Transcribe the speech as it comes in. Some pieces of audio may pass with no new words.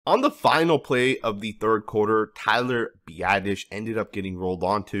On the final play of the third quarter, Tyler Biadasz ended up getting rolled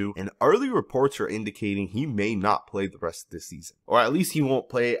onto, and early reports are indicating he may not play the rest of this season. Or at least he won't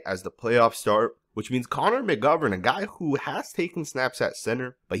play as the playoffs start, which means Connor Mcgovern, a guy who has taken snaps at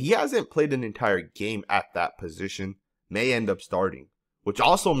center, but he hasn't played an entire game at that position, may end up starting. Which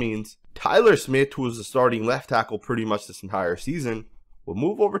also means Tyler Smith, who was the starting left tackle pretty much this entire season, will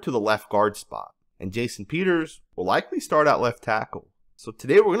move over to the left guard spot, and Jason Peters will likely start at left tackle. So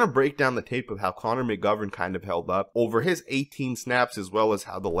today we're going to break down the tape of how Connor Mcgovern kind of held up over his 18 snaps, as well as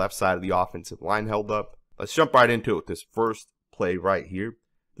how the left side of the offensive line held up. Let's jump right into it with this first play right here.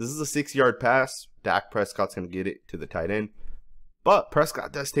 This is a 6-yard pass. Dak Prescott's going to get it to the tight end, but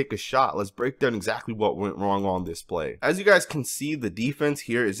Prescott does take a shot. Let's break down exactly what went wrong on this play. As you guys can see, the defense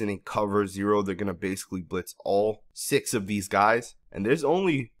here is in a cover 0. They're going to basically blitz all 6 of these guys, and there's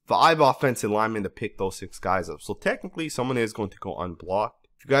only 5 offensive linemen to pick those 6 guys up. So technically, someone is going to go unblocked.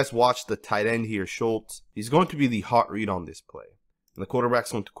 If you guys watch the tight end here, Schultz, he's going to be the hot read on this play. And the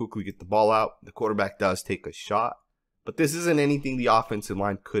quarterback's going to quickly get the ball out. The quarterback does take a shot, but this isn't anything the offensive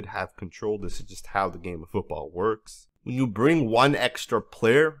line could have controlled. This is just how the game of football works. When you bring one extra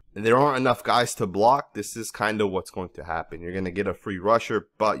player and there aren't enough guys to block, this is kind of what's going to happen. You're going to get a free rusher,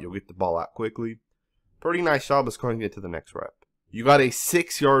 but you'll get the ball out quickly. Pretty nice job. Let's go ahead and get to the next rep. You got a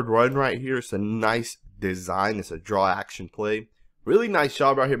 6-yard run right here. It's a nice design. It's a draw action play. Really nice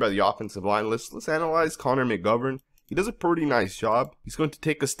job right here by the offensive line. Let's analyze Connor Mcgovern. He does a pretty nice job. He's going to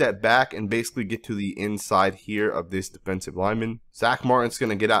take a step back and basically get to the inside here of this defensive lineman. Zach Martin's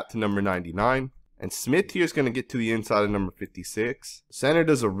going to get out to number 99. And Smith here is going to get to the inside of number 56. Center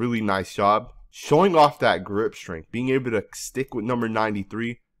does a really nice job showing off that grip strength, being able to stick with number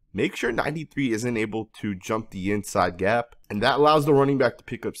 93. Make sure 93 isn't able to jump the inside gap, and that allows the running back to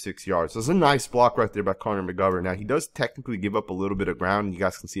pick up 6 yards. So it's a nice block right there by Connor Mcgovern. Now, he does technically give up a little bit of ground, and you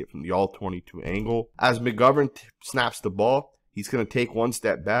guys can see it from the all-22 angle. As Mcgovern snaps the ball, he's going to take one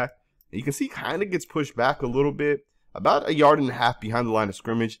step back. And you can see he kind of gets pushed back a little bit, about 1.5 yards behind the line of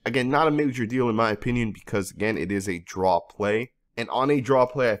scrimmage. Again, not a major deal in my opinion, because, again, it is a draw play. And on a draw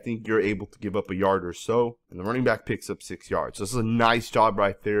play, I think you're able to give up 1 yard or so. And the running back picks up 6 yards. So this is a nice job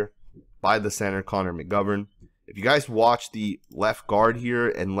right there by the center, Connor Mcgovern. If you guys watch the left guard here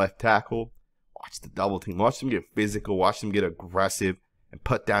and left tackle, watch the double team. Watch them get physical. Watch them get aggressive and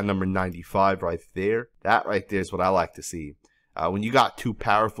put down number 95 right there. That right there is what I like to see. When you got 2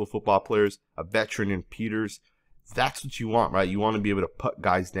 powerful football players, a veteran and Peters, that's what you want, right? You want to be able to put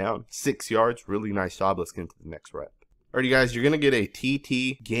guys down. 6 yards, really nice job. Let's get into the next rep. Alrighty, guys, you're going to get a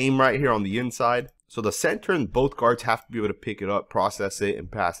TT game right here on the inside. So the center and both guards have to be able to pick it up, process it, and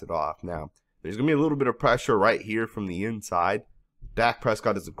pass it off. Now, there's going to be a little bit of pressure right here from the inside. Dak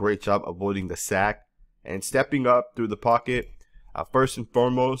Prescott does a great job avoiding the sack and stepping up through the pocket. First and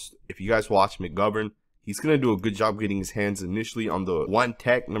foremost, if you guys watch Mcgovern, he's going to do a good job getting his hands initially on the one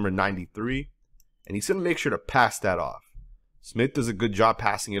tech, number 93. And he's going to make sure to pass that off. Smith does a good job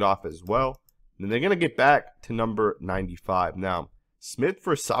passing it off as well. And then they're going to get back to number 95. Now, Smith,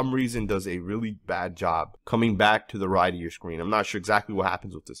 for some reason, does a really bad job coming back to the right of your screen. I'm not sure exactly what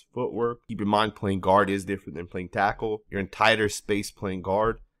happens with his footwork. Keep in mind, playing guard is different than playing tackle. You're in tighter space playing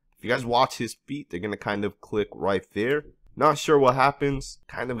guard. If you guys watch his feet, they're going to kind of click right there. Not sure what happens.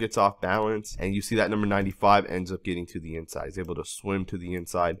 Kind of gets off balance. And you see that number 95 ends up getting to the inside. He's able to swim to the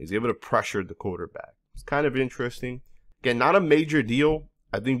inside. He's able to pressure the quarterback. It's kind of interesting. Again, not a major deal.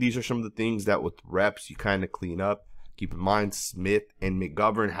 I think these are some of the things that with reps you kind of clean up. Keep in mind, Smith and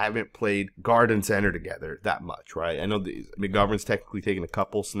Mcgovern haven't played guard and center together that much, right? I know McGovern's technically taken a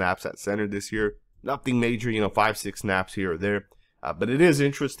couple snaps at center this year. Nothing major, 5-6 snaps here or there. But it is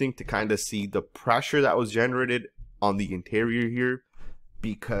interesting to kind of see the pressure that was generated on the interior here,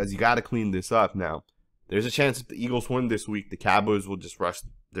 because you got to clean this up. Now, there's a chance if the Eagles win this week, the Cowboys will just rest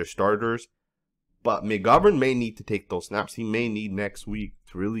their starters. But Mcgovern may need to take those snaps. He may need next week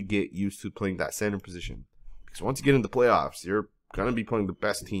to really get used to playing that center position. Because once you get into the playoffs, you're going to be playing the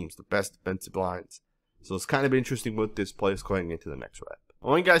best teams, the best defensive lines. So it's kind of interesting with this play. Let's go ahead and get to the next rep. I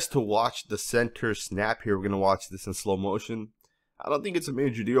want you guys to watch the center snap here. We're going to watch this in slow motion. I don't think it's a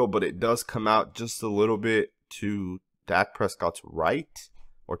major deal, but it does come out just a little bit to Dak Prescott's right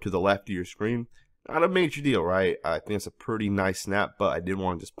or to the left of your screen. Not a major deal, right? I think it's a pretty nice snap, but I did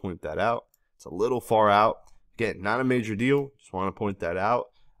want to just point that out. It's a little far out. Again, not a major deal. Just want to point that out.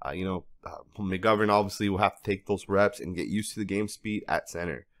 Mcgovern obviously will have to take those reps and get used to the game speed at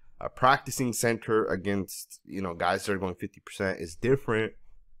center. Practicing center against, guys that are going 50% is different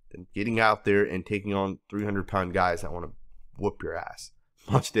than getting out there and taking on 300-pound guys that want to whoop your ass.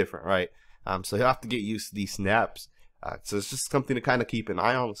 Much different, right? So he'll have to get used to these snaps. So it's just something to kind of keep an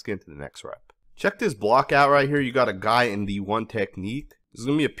eye on. Let's get into the next rep. Check this block out right here. You got a guy in the one technique. There's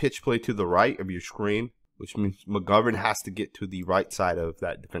going to be a pitch play to the right of your screen, which means McGovern has to get to the right side of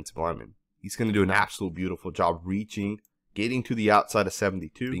that defensive lineman. He's going to do an absolute beautiful job reaching, getting to the outside of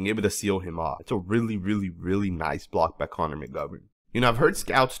 72, being able to seal him off. It's a really, really, really nice block by Connor Mcgovern. You know, I've heard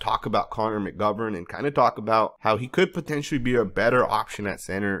scouts talk about Connor Mcgovern and kind of talk about how he could potentially be a better option at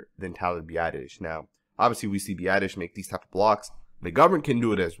center than Tyler Biadasz. Now, obviously, we see Biadasz make these type of blocks. McGovern can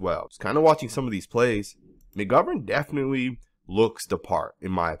do it as well. Just kind of watching some of these plays, McGovern definitely looks the part,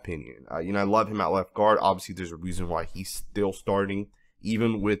 in my opinion. You know, I love him at left guard. Obviously, there's a reason why he's still starting,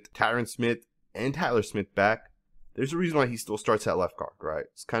 even with Tyron Smith and Tyler Smith back. There's a reason why he still starts at left guard, right?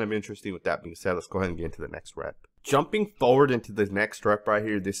 It's kind of interesting. With that being said, let's go ahead and get into the next rep. Jumping forward into the next rep right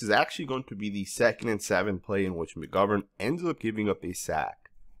here, this is actually going to be the 2nd and 7 play in which McGovern ends up giving up a sack.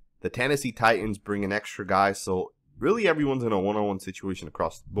 The Tennessee Titans bring an extra guy, so really everyone's in a one-on-one situation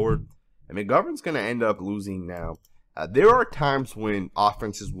across the board, and McGovern's going to end up losing now. There are times when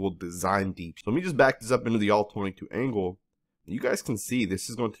offenses will design deep. So let me just back this up into the all-22 angle. You guys can see this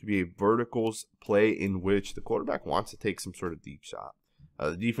is going to be a verticals play in which the quarterback wants to take some sort of deep shot.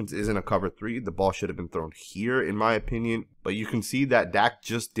 The defense isn't a cover 3. The ball should have been thrown here, in my opinion. But you can see that Dak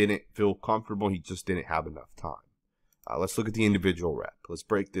just didn't feel comfortable. He just didn't have enough time. Let's look at the individual rep. Let's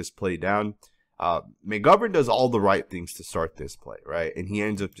break this play down. McGovern does all the right things to start this play, right? And he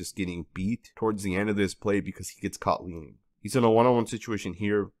ends up just getting beat towards the end of this play because he gets caught leaning. He's in a one-on-one situation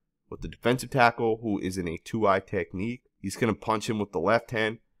here with the defensive tackle who is in a 2-eye technique. He's going to punch him with the left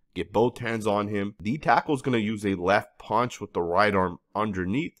hand, get both hands on him. The tackle is going to use a left punch with the right arm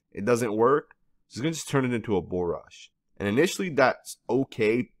underneath. It doesn't work. So he's going to just turn it into a bull rush. And initially that's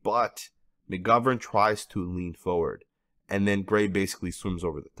okay, but McGovern tries to lean forward. And then Gray basically swims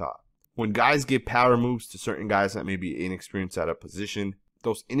over the top. When guys give power moves to certain guys that may be inexperienced at a position,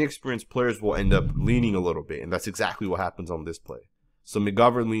 those inexperienced players will end up leaning a little bit. And that's exactly what happens on this play. So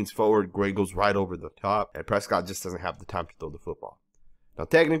McGovern leans forward, Gray goes right over the top, and Prescott just doesn't have the time to throw the football. Now,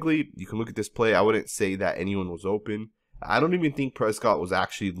 technically, you can look at this play. I wouldn't say that anyone was open. I don't even think Prescott was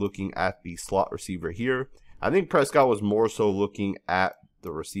actually looking at the slot receiver here. I think Prescott was more so looking at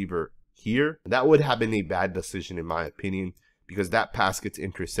the receiver here. That would have been a bad decision, in my opinion, because that pass gets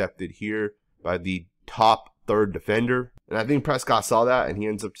intercepted here by the top 3rd defender. And I think Prescott saw that, and he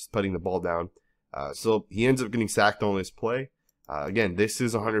ends up just putting the ball down. So he ends up getting sacked on this play. Again, this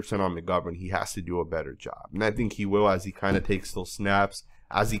is 100% on McGovern. He has to do a better job. And I think he will as he kind of takes those snaps,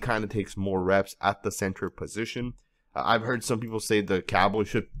 as he kind of takes more reps at the center position. I've heard some people say the Cowboys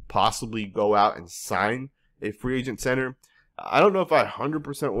should possibly go out and sign a free agent center. I don't know if I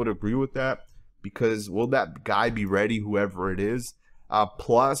 100% would agree with that, because will that guy be ready, whoever it is?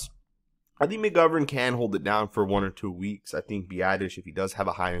 Plus, I think McGovern can hold it down for 1 or 2 weeks. I think Biadasz, if he does have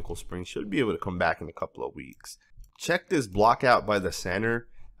a high ankle sprain, should be able to come back in a couple of weeks. Check this block out by the center.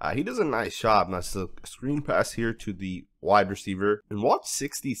 He does a nice job. Now, it's a screen pass here to the wide receiver. And watch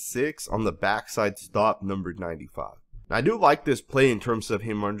 66 on the backside stop, number 95. Now, I do like this play in terms of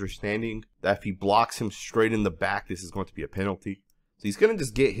him understanding that if he blocks him straight in the back, this is going to be a penalty. So he's going to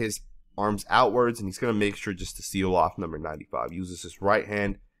just get his arms outwards, and he's going to make sure just to seal off number 95. Uses his right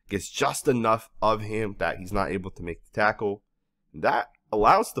hand, gets just enough of him that he's not able to make the tackle. And that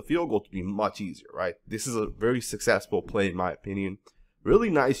allows the field goal to be much easier, right? This is a very successful play, in my opinion. Really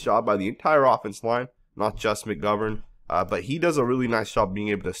nice job by the entire offense line, not just McGovern, but he does a really nice job being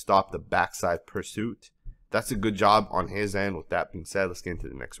able to stop the backside pursuit. That's a good job on his end. With that being said, let's get into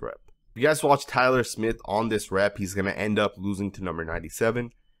the next rep. If you guys watch Tyler Smith on this rep, he's going to end up losing to number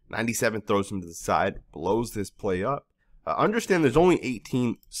 97. 97 throws him to the side, blows this play up. Understand there's only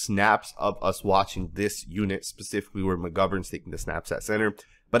 18 snaps of us watching this unit, specifically where McGovern's taking the snaps at center.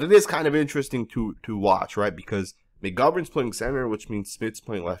 But it is kind of interesting to watch, right? Because McGovern's playing center, which means Smith's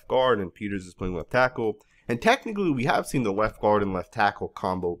playing left guard and Peters is playing left tackle. And technically, we have seen the left guard and left tackle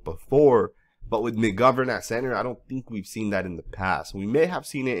combo before. But with McGovern at center, I don't think we've seen that in the past. We may have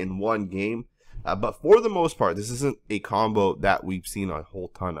seen it in one game. But for the most part, this isn't a combo that we've seen a whole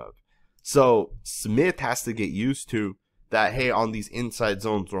ton of. So Smith has to get used to that, hey, on these inside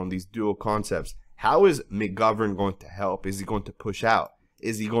zones or on these dual concepts, how is McGovern going to help? Is he going to push out?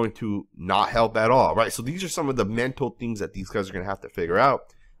 Is he going to not help at all, right? So these are some of the mental things that these guys are going to have to figure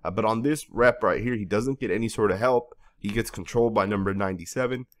out. But on this rep right here, he doesn't get any sort of help. He gets controlled by number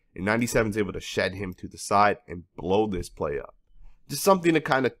 97, and 97 is able to shed him to the side and blow this play up. Just something to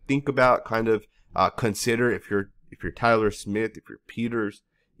kind of think about, kind of consider if you're Tyler Smith, if you're Peters,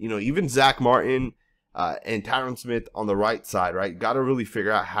 you know, even Zach Martin. and Tyron Smith on the right side, right? Got to really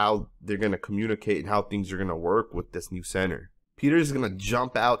figure out how they're going to communicate and how things are going to work with this new center. Peters is going to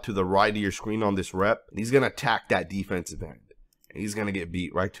jump out to the right of your screen on this rep, and he's going to attack that defensive end. And he's going to get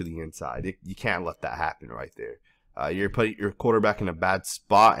beat right to the inside. You can't let that happen right there. You're putting your quarterback in a bad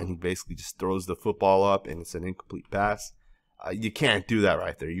spot, and he basically just throws the football up, and it's an incomplete pass. You can't do that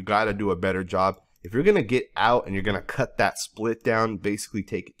right there. You got to do a better job. If you're going to get out and you're going to cut that split down, basically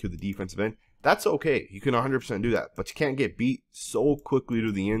take it to the defensive end, that's okay. You can 100% do that. But you can't get beat so quickly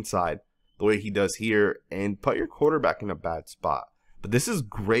to the inside the way he does here and put your quarterback in a bad spot. But this is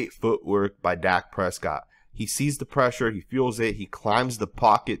great footwork by Dak Prescott. He sees the pressure, he feels it, he climbs the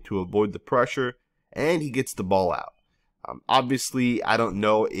pocket to avoid the pressure, and he gets the ball out. Obviously, I don't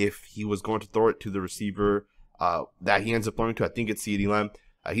know if he was going to throw it to the receiver that he ends up throwing to. I think it's ceedee.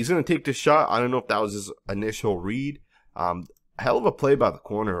 He's going to take this shot. I don't know if that was his initial read. Hell of a play by the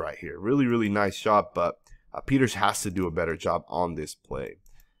corner right here. Really, really nice shot, but Peters has to do a better job on this play.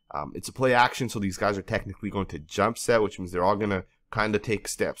 It's a play action, so these guys are technically going to jump set, which means they're all going to kind of take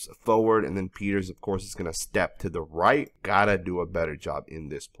steps forward, and then Peters, of course, is going to step to the right. Gotta do a better job in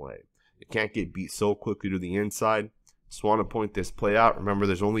this play. You can't get beat so quickly to the inside. Just want to point this play out. Remember,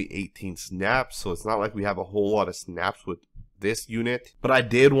 there's only 18 snaps, so it's not like we have a whole lot of snaps with this unit. But I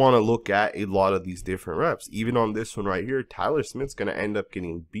did want to look at a lot of these different reps. Even on this one right here, Tyler Smith's going to end up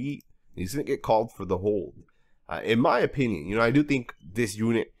getting beat. He's going to get called for the hold. In my opinion, I do think this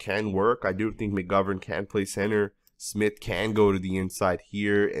unit can work. I do think McGovern can play center. Smith can go to the inside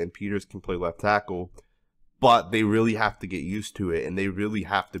here, and Peters can play left tackle. But they really have to get used to it, and they really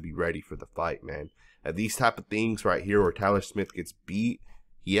have to be ready for the fight, man. These type of things right here where Tyler Smith gets beat,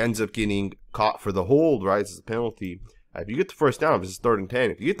 he ends up getting caught for the hold, right? This is a penalty. If you get the first down, this is 3rd and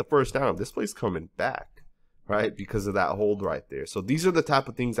 10. If you get the first down, this play's coming back, right? Because of that hold right there. So these are the type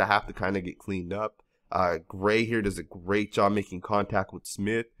of things that have to kind of get cleaned up. Gray here does a great job making contact with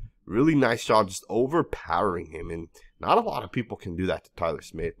Smith. Really nice job just overpowering him. And not a lot of people can do that to Tyler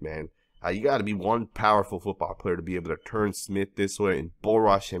Smith, man. You got to be one powerful football player to be able to turn Smith this way and bull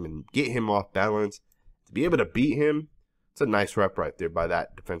rush him and get him off balance. To be able to beat him, it's a nice rep right there by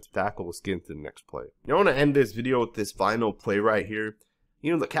that defensive tackle. Let's get into the next play. I want to end this video with this final play right here.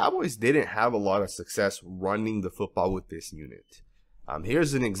 The Cowboys didn't have a lot of success running the football with this unit.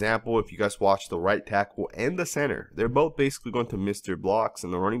 Here's an example. If you guys watch the right tackle and the center, they're both basically going to miss their blocks,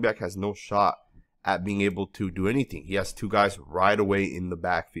 and the running back has no shot at being able to do anything. He has two guys right away in the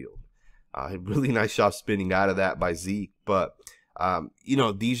backfield. A really nice job spinning out of that by Zeke, but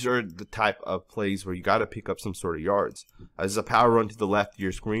these are the type of plays where you got to pick up some sort of yards. There's a power run to the left of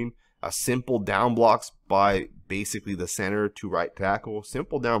your screen, a simple down blocks by basically the center to right tackle,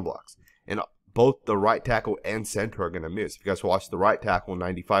 simple down blocks, and both the right tackle and center are going to miss. If you guys watch the right tackle,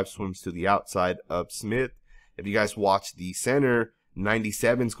 95 swims to the outside of Smith. If you guys watch the center,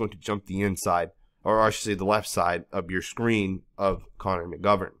 97 is going to jump the inside, or I should say the left side of your screen of Connor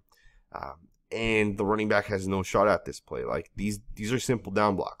Mcgovern. And the running back has no shot at this play. Like these are simple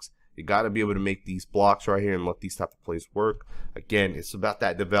down blocks. You got to be able to make these blocks right here and let these type of plays work. Again, it's about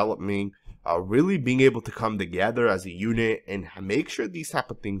that developing, really being able to come together as a unit and make sure these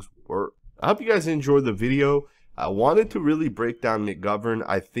type of things work. I hope you guys enjoyed the video. I wanted to really break down Mcgovern.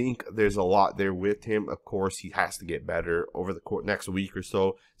 I think there's a lot there with him. Of course, he has to get better over the next week or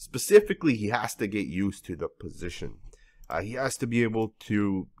so. Specifically, he has to get used to the position. He has to be able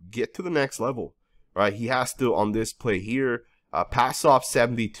to get to the next level, right? He has to, on this play here, pass off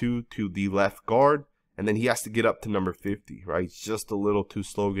 72 to the left guard, and then he has to get up to number 50, right? He's just a little too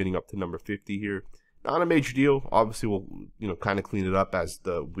slow getting up to number 50 here. Not a major deal. Obviously, we'll kind of clean it up as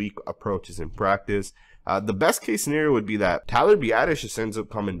the week approaches in practice. The best case scenario would be that Tyler Biadasz just ends up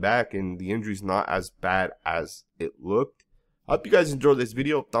coming back and the injury's not as bad as it looked. I hope you guys enjoyed this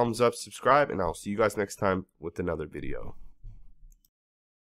video. Thumbs up, subscribe, and I'll see you guys next time with another video.